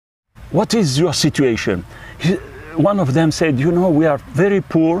what is your situation? One of them said, you know, we are very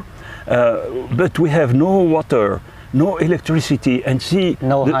poor, but we have no water, no electricity, and see...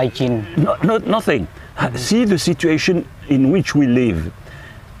 No hygiene. Nothing. See the situation in which we live.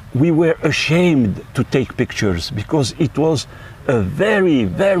 We were ashamed to take pictures because it was a very,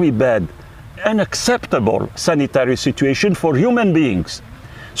 very bad, unacceptable sanitary situation for human beings.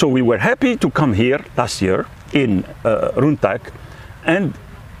 So we were happy to come here last year in Runtak, and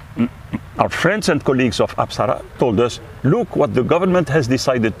our friends and colleagues of Apsara told us, look what the government has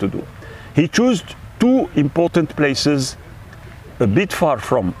decided to do. He chose two important places a bit far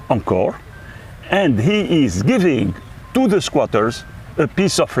from Angkor, and he is giving to the squatters a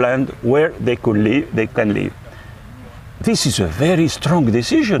piece of land where they can live. This is a very strong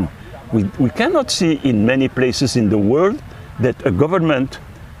decision. We cannot see in many places in the world that a government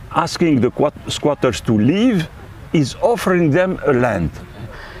asking the squatters to leave is offering them a land.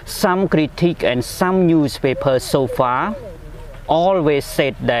 Some critique and some newspapers so far always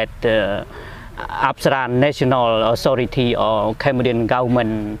said that Apsara National Authority or Cambodian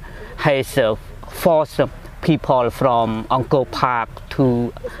government has forced people from Angkor Park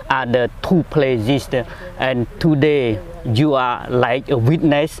to other two places, and today you are like a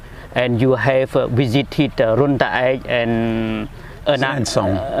witness and you have visited Runtak and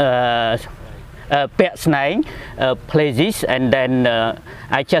places, and then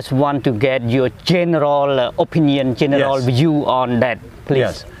I just want to get your general opinion, view on that,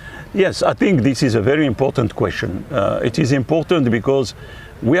 please. Yes, I think this is a very important question. It is important because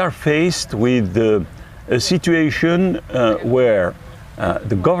we are faced with a situation where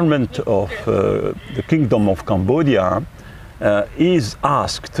the government of the Kingdom of Cambodia is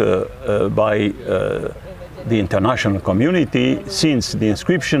asked by the international community, since the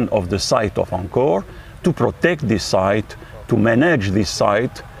inscription of the site of Angkor, to protect this site, to manage this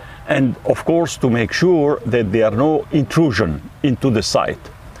site, and of course to make sure that there are no intrusion into the site.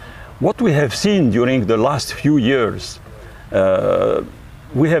 What we have seen during the last few years,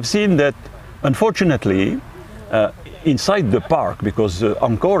 we have seen that unfortunately inside the park, because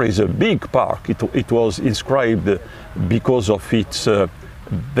Angkor is a big park, it was inscribed because of its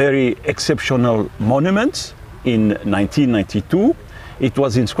very exceptional monuments in 1992. It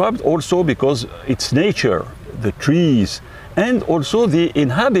was inscribed also because its nature, the trees, and also the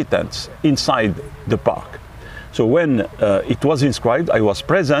inhabitants inside the park. So when it was inscribed, I was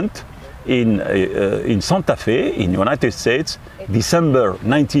present in Santa Fe, in the United States, December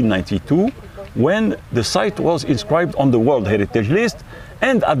 1992, when the site was inscribed on the World Heritage List,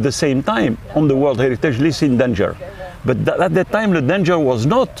 and at the same time on the World Heritage List in danger. But at that time the danger was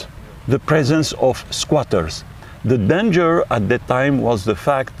not the presence of squatters. The danger at that time was the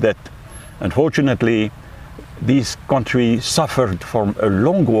fact that unfortunately this country suffered from a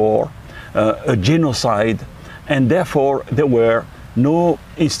long war, a genocide, and therefore there were no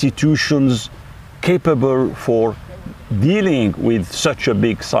institutions capable for dealing with such a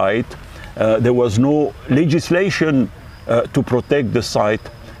big site. There was no legislation to protect the site.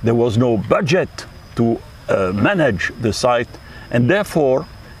 There was no budget to manage the site, and therefore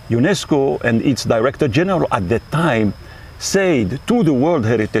UNESCO and its Director General at that time said to the World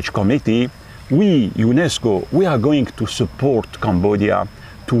Heritage Committee, we, UNESCO, we are going to support Cambodia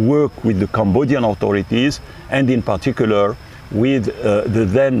to work with the Cambodian authorities, and in particular with the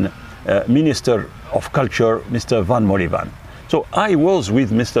then Minister of Culture, Mr. Van Molivan. So I was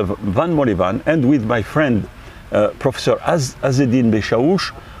with Mr. Van Molivan and with my friend Professor Azzeddine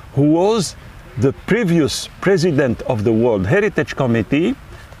Beshawush, who was the previous president of the World Heritage Committee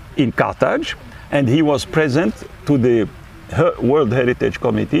in Carthage, and he was present to the World Heritage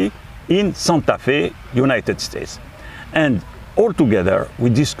Committee in Santa Fe, United States. And all together we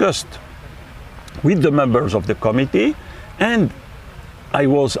discussed with the members of the committee, and I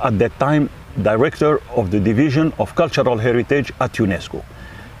was at that time director of the Division of Cultural Heritage at UNESCO.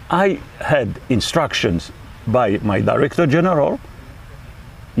 I had instructions by my Director General,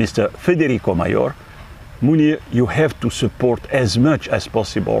 Mr. Federico Mayor, Mounir, you have to support as much as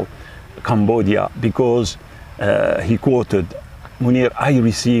possible Cambodia, because he quoted, Mounir, I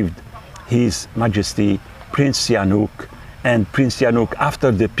received His Majesty Prince Sihanouk, and Prince Sihanouk,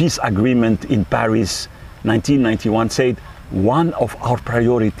 after the peace agreement in Paris 1991, said one of our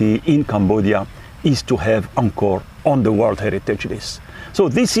priority in Cambodia is to have Angkor on the World Heritage List. So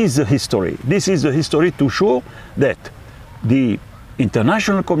this is the history. This is the history to show that the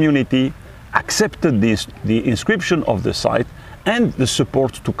international community accepted the inscription of the site and the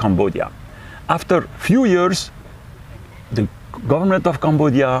support to Cambodia. After few years, the government of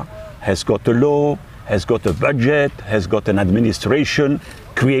Cambodia has got a law, has got a budget, has got an administration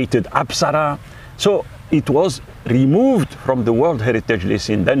created Apsara. So it was removed from the World Heritage List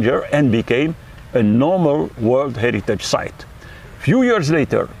in danger and became a normal World Heritage Site. Few years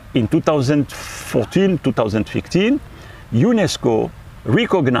later, in 2014-2015, UNESCO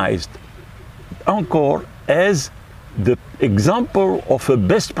recognized Angkor as the example of a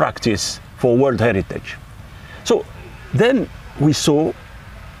best practice for World Heritage. So then we saw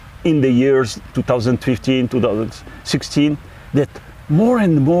in the years 2015, 2016, that more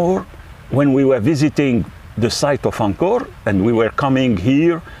and more when we were visiting the site of Angkor, and we were coming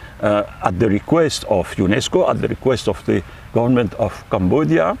here at the request of UNESCO, at the request of the government of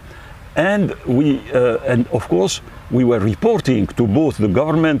Cambodia, and of course we were reporting to both the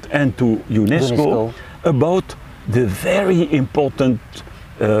government and to UNESCO about the very important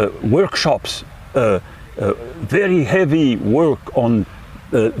workshops, very heavy work on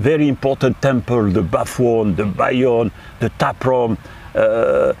very important temple, the Bafon, the Bayon, the Taprom,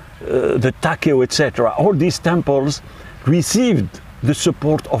 the Takeo, etc. All these temples received the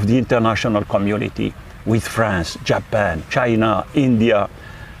support of the international community with France, Japan, China, India,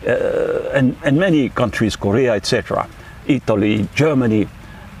 and many countries, Korea, etc., Italy, Germany.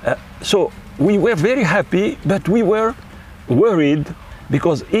 So we were very happy, but we were worried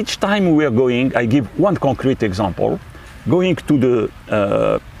because each time we were going, I give one concrete example, going to the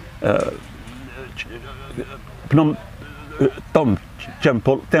Phnom Thom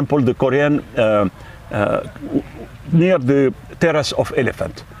temple, the Korean, near the Terrace of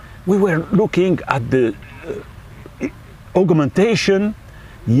Elephant. We were looking at the augmentation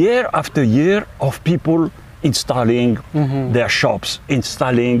year after year of people installing their shops,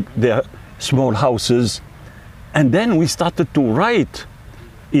 installing their small houses. And then we started to write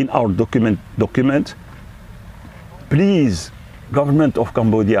in our document, please, government of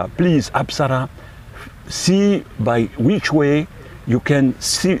Cambodia, please, Apsara, see by which way you can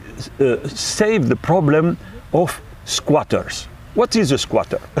save the problem of squatters. What is a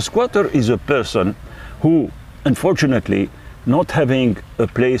squatter? A squatter is a person who, unfortunately, not having a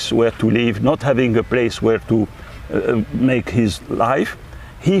place where to live, not having a place where to make his life,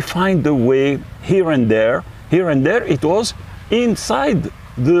 he finds a way here and there. Here and there it was inside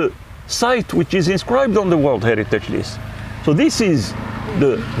the site which is inscribed on the World Heritage List. So this is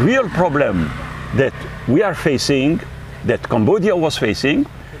the real problem that we are facing, that Cambodia was facing.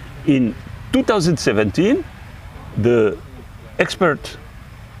 In 2017, the expert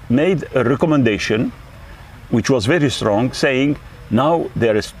made a recommendation which was very strong, saying now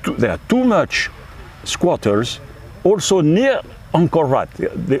there are too much squatters also near Angkor Wat.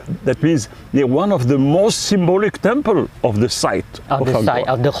 That means near one of the most symbolic temple of the site of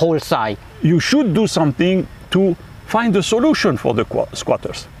the whole site. You should do something to find a solution for the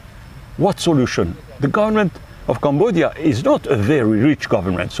squatters. What solution? The government of Cambodia is not a very rich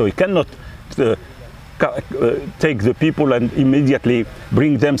government, so it cannot take the people and immediately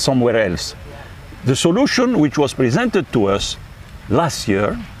bring them somewhere else. The solution which was presented to us last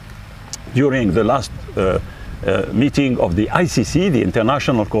year during the last meeting of the ICC, the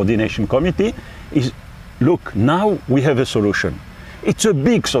International Coordination Committee, is, look, now we have a solution. It's a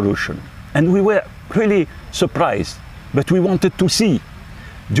big solution, and we were really surprised, but we wanted to see.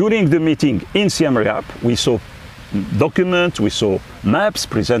 During the meeting in SIEM REAP, we saw documents, we saw maps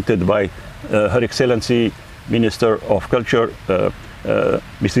presented by Her Excellency Minister of Culture,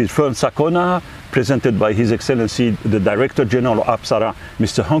 Mrs. Fern Sakona, presented by His Excellency the Director General of Apsara,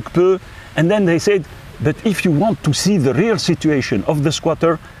 Mr. Hong Peu, and then they said, but if you want to see the real situation of the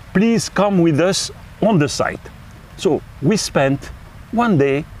squatter, please come with us on the site. So we spent one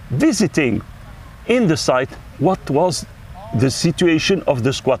day visiting in the site what was the situation of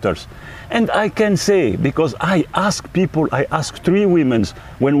the squatters. And I can say, because I asked people, I asked 3 women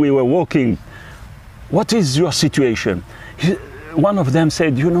when we were walking, what is your situation? One of them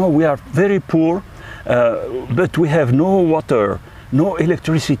said, you know, we are very poor, but we have no water, no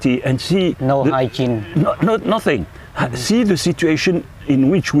electricity, and see... No hygiene. Nothing. See the situation in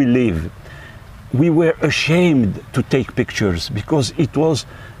which we live. We were ashamed to take pictures because it was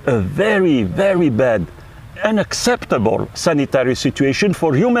a very, very bad, unacceptable sanitary situation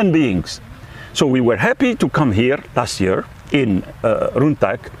for human beings. So we were happy to come here last year in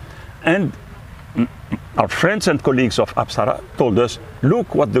Runtak, and our friends and colleagues of Apsara told us,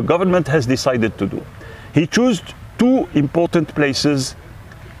 look what the government has decided to do. He chose 2 important places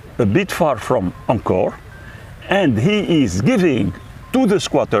a bit far from Angkor, and he is giving to the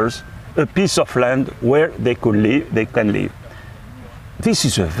squatters a piece of land where they can live. This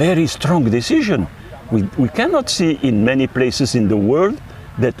is a very strong decision. We cannot see in many places in the world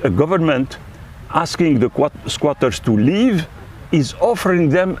that a government asking the squatters to leave is offering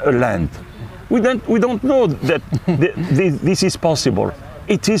them a land. We don't know that this is possible.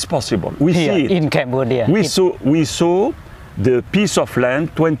 It is possible. We see it. In Cambodia. We saw the piece of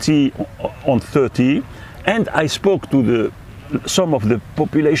land 20 on 30, and I spoke to some of the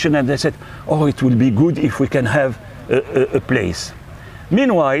population, and they said, oh, it will be good if we can have a place.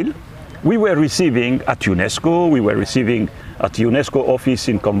 Meanwhile, we were receiving at UNESCO, at the UNESCO office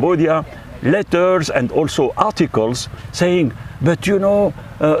in Cambodia, letters and also articles saying, but you know,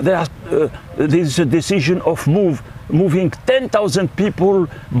 there's a decision of moving 10,000 people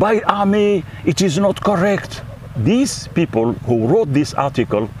by army. It is not correct. These people who wrote this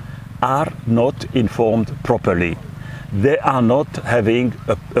article are not informed properly. They are not having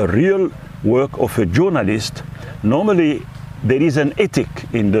a real work of a journalist. Normally, there is an ethic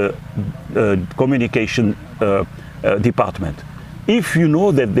in the communication department. If you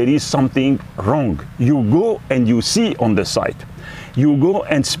know that there is something wrong, you go and you see on the site. You go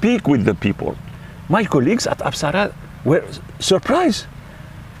and speak with the people. My colleagues at Apsara were surprised.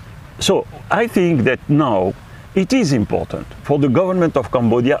 So I think that now it is important for the government of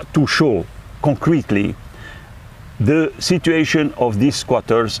Cambodia to show concretely the situation of these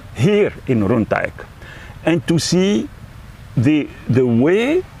squatters here in Runtaek, and to see the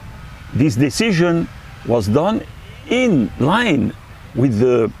way this decision was done in line with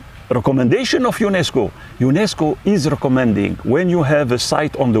the recommendation of UNESCO. UNESCO is recommending, when you have a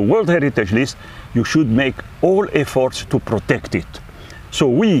site on the World Heritage List, you should make all efforts to protect it. So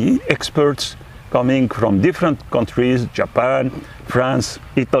we, experts coming from different countries, Japan, France,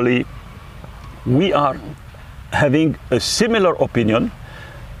 Italy, we are having a similar opinion.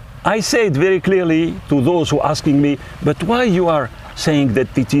 I say it very clearly to those who are asking me, but why you are saying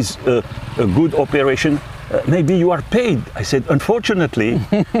that it is a good operation? Maybe you are paid. I said, unfortunately,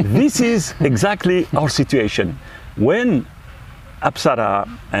 this is exactly our situation. When Apsara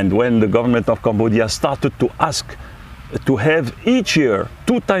and when the government of Cambodia started to ask to have each year,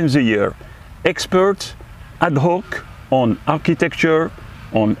 2 times a year, experts ad hoc on architecture,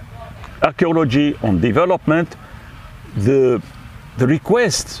 on archaeology, on development, the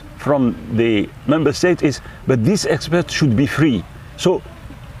request from the member state is, but these experts should be free. So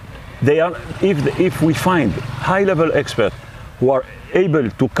they are, if we find high-level experts who are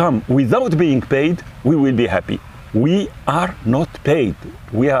able to come without being paid, we will be happy. We are not paid.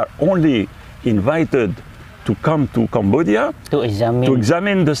 We are only invited to come to Cambodia to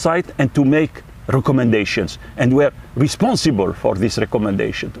examine the site and to make recommendations. And we are responsible for this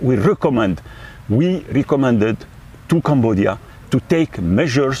recommendation. We recommended to Cambodia to take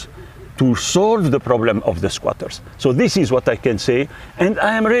measures to solve the problem of the squatters. So this is what I can say, and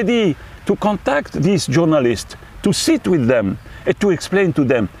I am ready to contact these journalists, to sit with them, and to explain to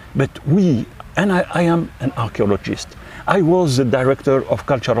them, but I am an archaeologist. I was the director of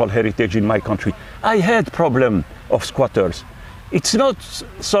cultural heritage in my country. I had problem of squatters. It's not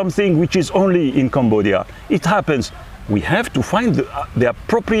something which is only in Cambodia. It happens. We have to find the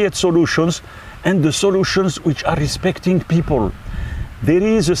appropriate solutions, and the solutions which are respecting people. There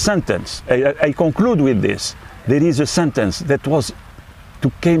is a sentence, I conclude with this. There is a sentence that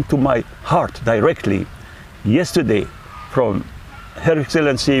came to my heart directly yesterday from Her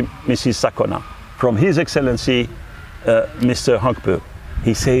Excellency Mrs. Sakona, from His Excellency Mr. Hankpe.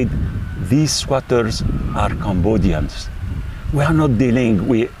 He said, these squatters are Cambodians. We are not dealing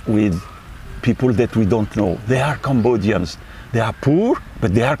with people that we don't know. They are Cambodians. They are poor,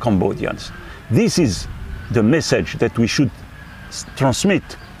 but they are Cambodians. This is the message that we should transmit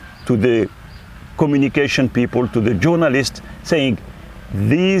to the communication people, to the journalists, saying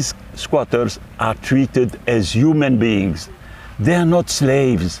these squatters are treated as human beings. They are not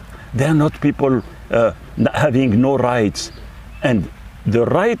slaves. They are not people having no rights. And the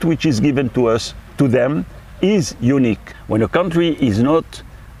right which is given to us, to them, is unique. When a country is not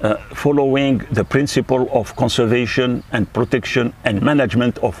following the principle of conservation and protection and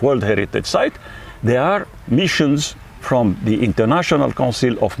management of World Heritage Site, there are missions from the International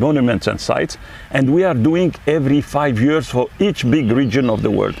Council of Monuments and Sites, and we are doing every 5 years for each big region of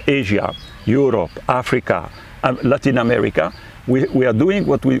the world, Asia, Europe, Africa, Latin America. We are doing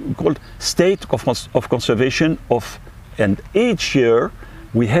what we call state of conservation and each year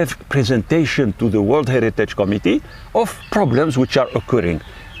we have presentation to the World Heritage Committee of problems which are occurring.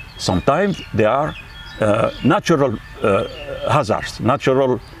 Sometimes there are natural hazards,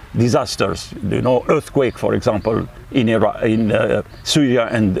 natural disasters, earthquake, for example, in Syria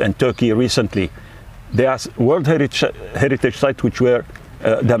and Turkey recently. There are World Heritage sites which were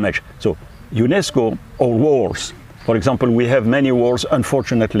damaged. So UNESCO, or wars, for example, we have many wars,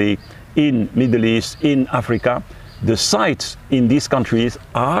 unfortunately, in Middle East, in Africa. the sites in these countries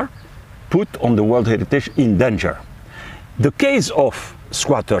are put on the World Heritage in danger. The case of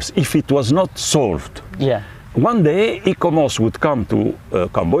squatters, if it was not solved, one day ICOMOS would come to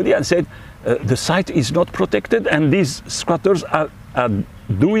Cambodia and said, the site is not protected and these squatters are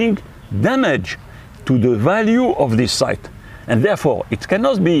doing damage to the value of this site. And therefore, it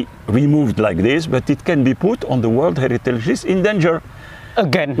cannot be removed like this, but it can be put on the World Heritage List in danger.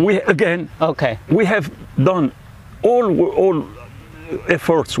 Again? Okay. We have done all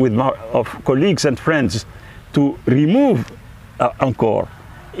efforts with of colleagues and friends to remove Angkor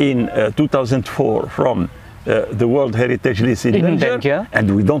in 2004 from the World Heritage List in danger,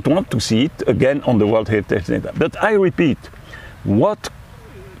 and we don't want to see it again on the World Heritage List. But I repeat, what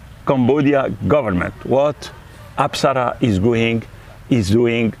Cambodia government, what Apsara is doing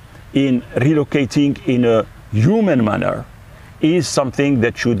in relocating in a human manner is something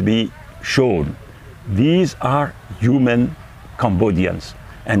that should be shown. These are human Cambodians,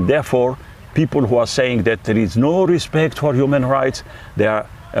 and therefore people who are saying that there is no respect for human rights, they are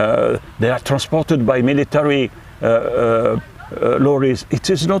transported by military lorries. It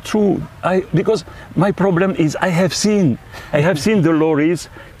is not true. Because my problem is I have seen the lorries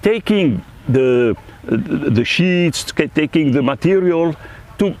taking the sheets, taking the material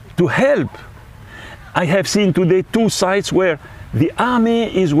to help. I have seen today 2 sites where the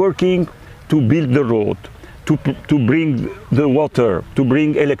army is working to build the road, to bring the water, to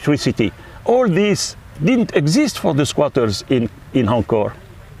bring electricity. All this didn't exist for the squatters in Angkor.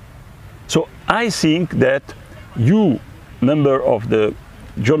 So I think that you, member of the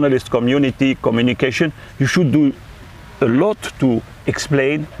journalist community, communication, you should do a lot to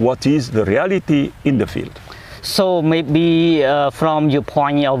explain what is the reality in the field. So maybe from your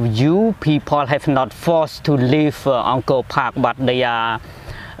point of view, people have not forced to leave Angkor Park, but they are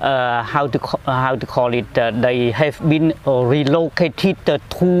how to call it? They have been relocated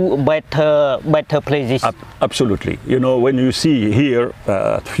to better places. Absolutely. You know, when you see here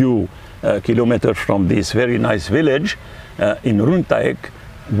a few kilometers from this very nice village in Runtaek,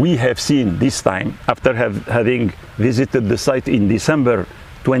 we have seen this time, after having visited the site in December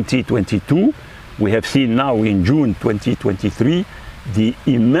 2022, we have seen now in June 2023 the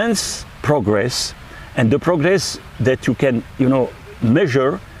immense progress, and the progress that you can,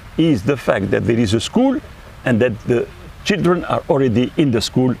 measure is the fact that there is a school and that the children are already in the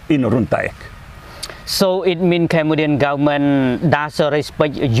school in Runtaek. So it means Cambodian government does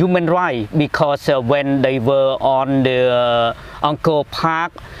respect human rights, because when they were on the Angkor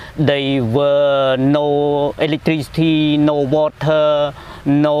Park, there were no electricity, no water,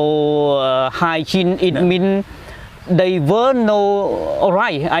 no hygiene. It means they were no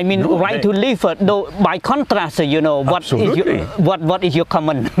right. I mean, right to live. By contrast, what is your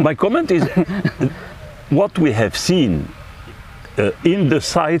comment? My comment is what we have seen in the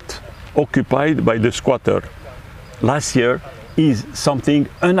site occupied by the squatter last year is something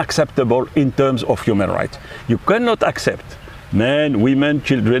unacceptable in terms of human rights. You cannot accept men, women,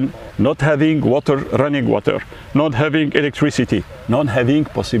 children not having water, running water, not having electricity, not having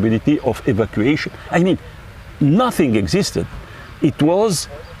possibility of evacuation. I mean, nothing existed. It was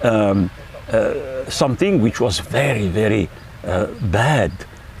something which was very, very bad.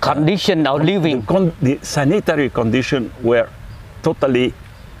 Condition of living. The sanitary conditions were totally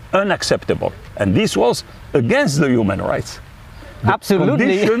unacceptable, and this was against the human rights. The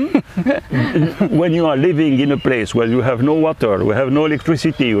Absolutely. Condition, when you are living in a place where you have no water, you have no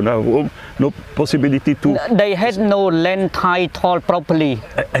electricity, you have no possibility to... They had no land title properly.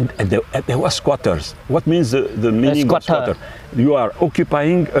 And there were squatters. What means the meaning of squatter? You are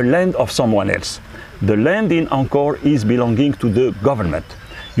occupying a land of someone else. The land in Angkor is belonging to the government.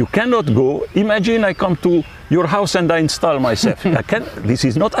 You cannot go, imagine I come to your house and I install myself. This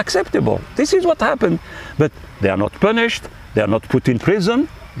is not acceptable. This is what happened. But they are not punished, they are not put in prison,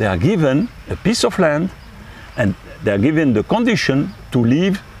 they are given a piece of land and they are given the condition to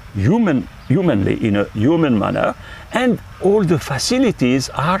live humanly, in a human manner, and all the facilities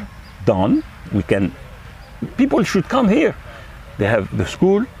are done. People should come here. They have the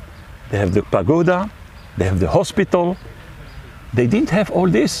school, they have the pagoda, they have the hospital. They didn't have all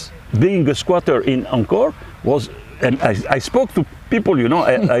this. Being a squatter in Angkor was, and I spoke to people,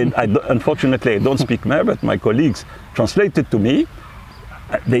 unfortunately I don't speak Khmer, but my colleagues translated to me.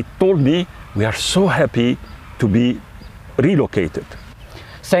 They told me, we are so happy to be relocated.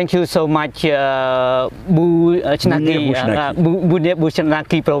 Thank you so much, Mounir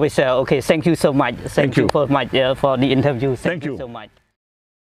Bouchenaki, Professor. Okay, thank you so much. Thank you so much for the interview. Thank you so much.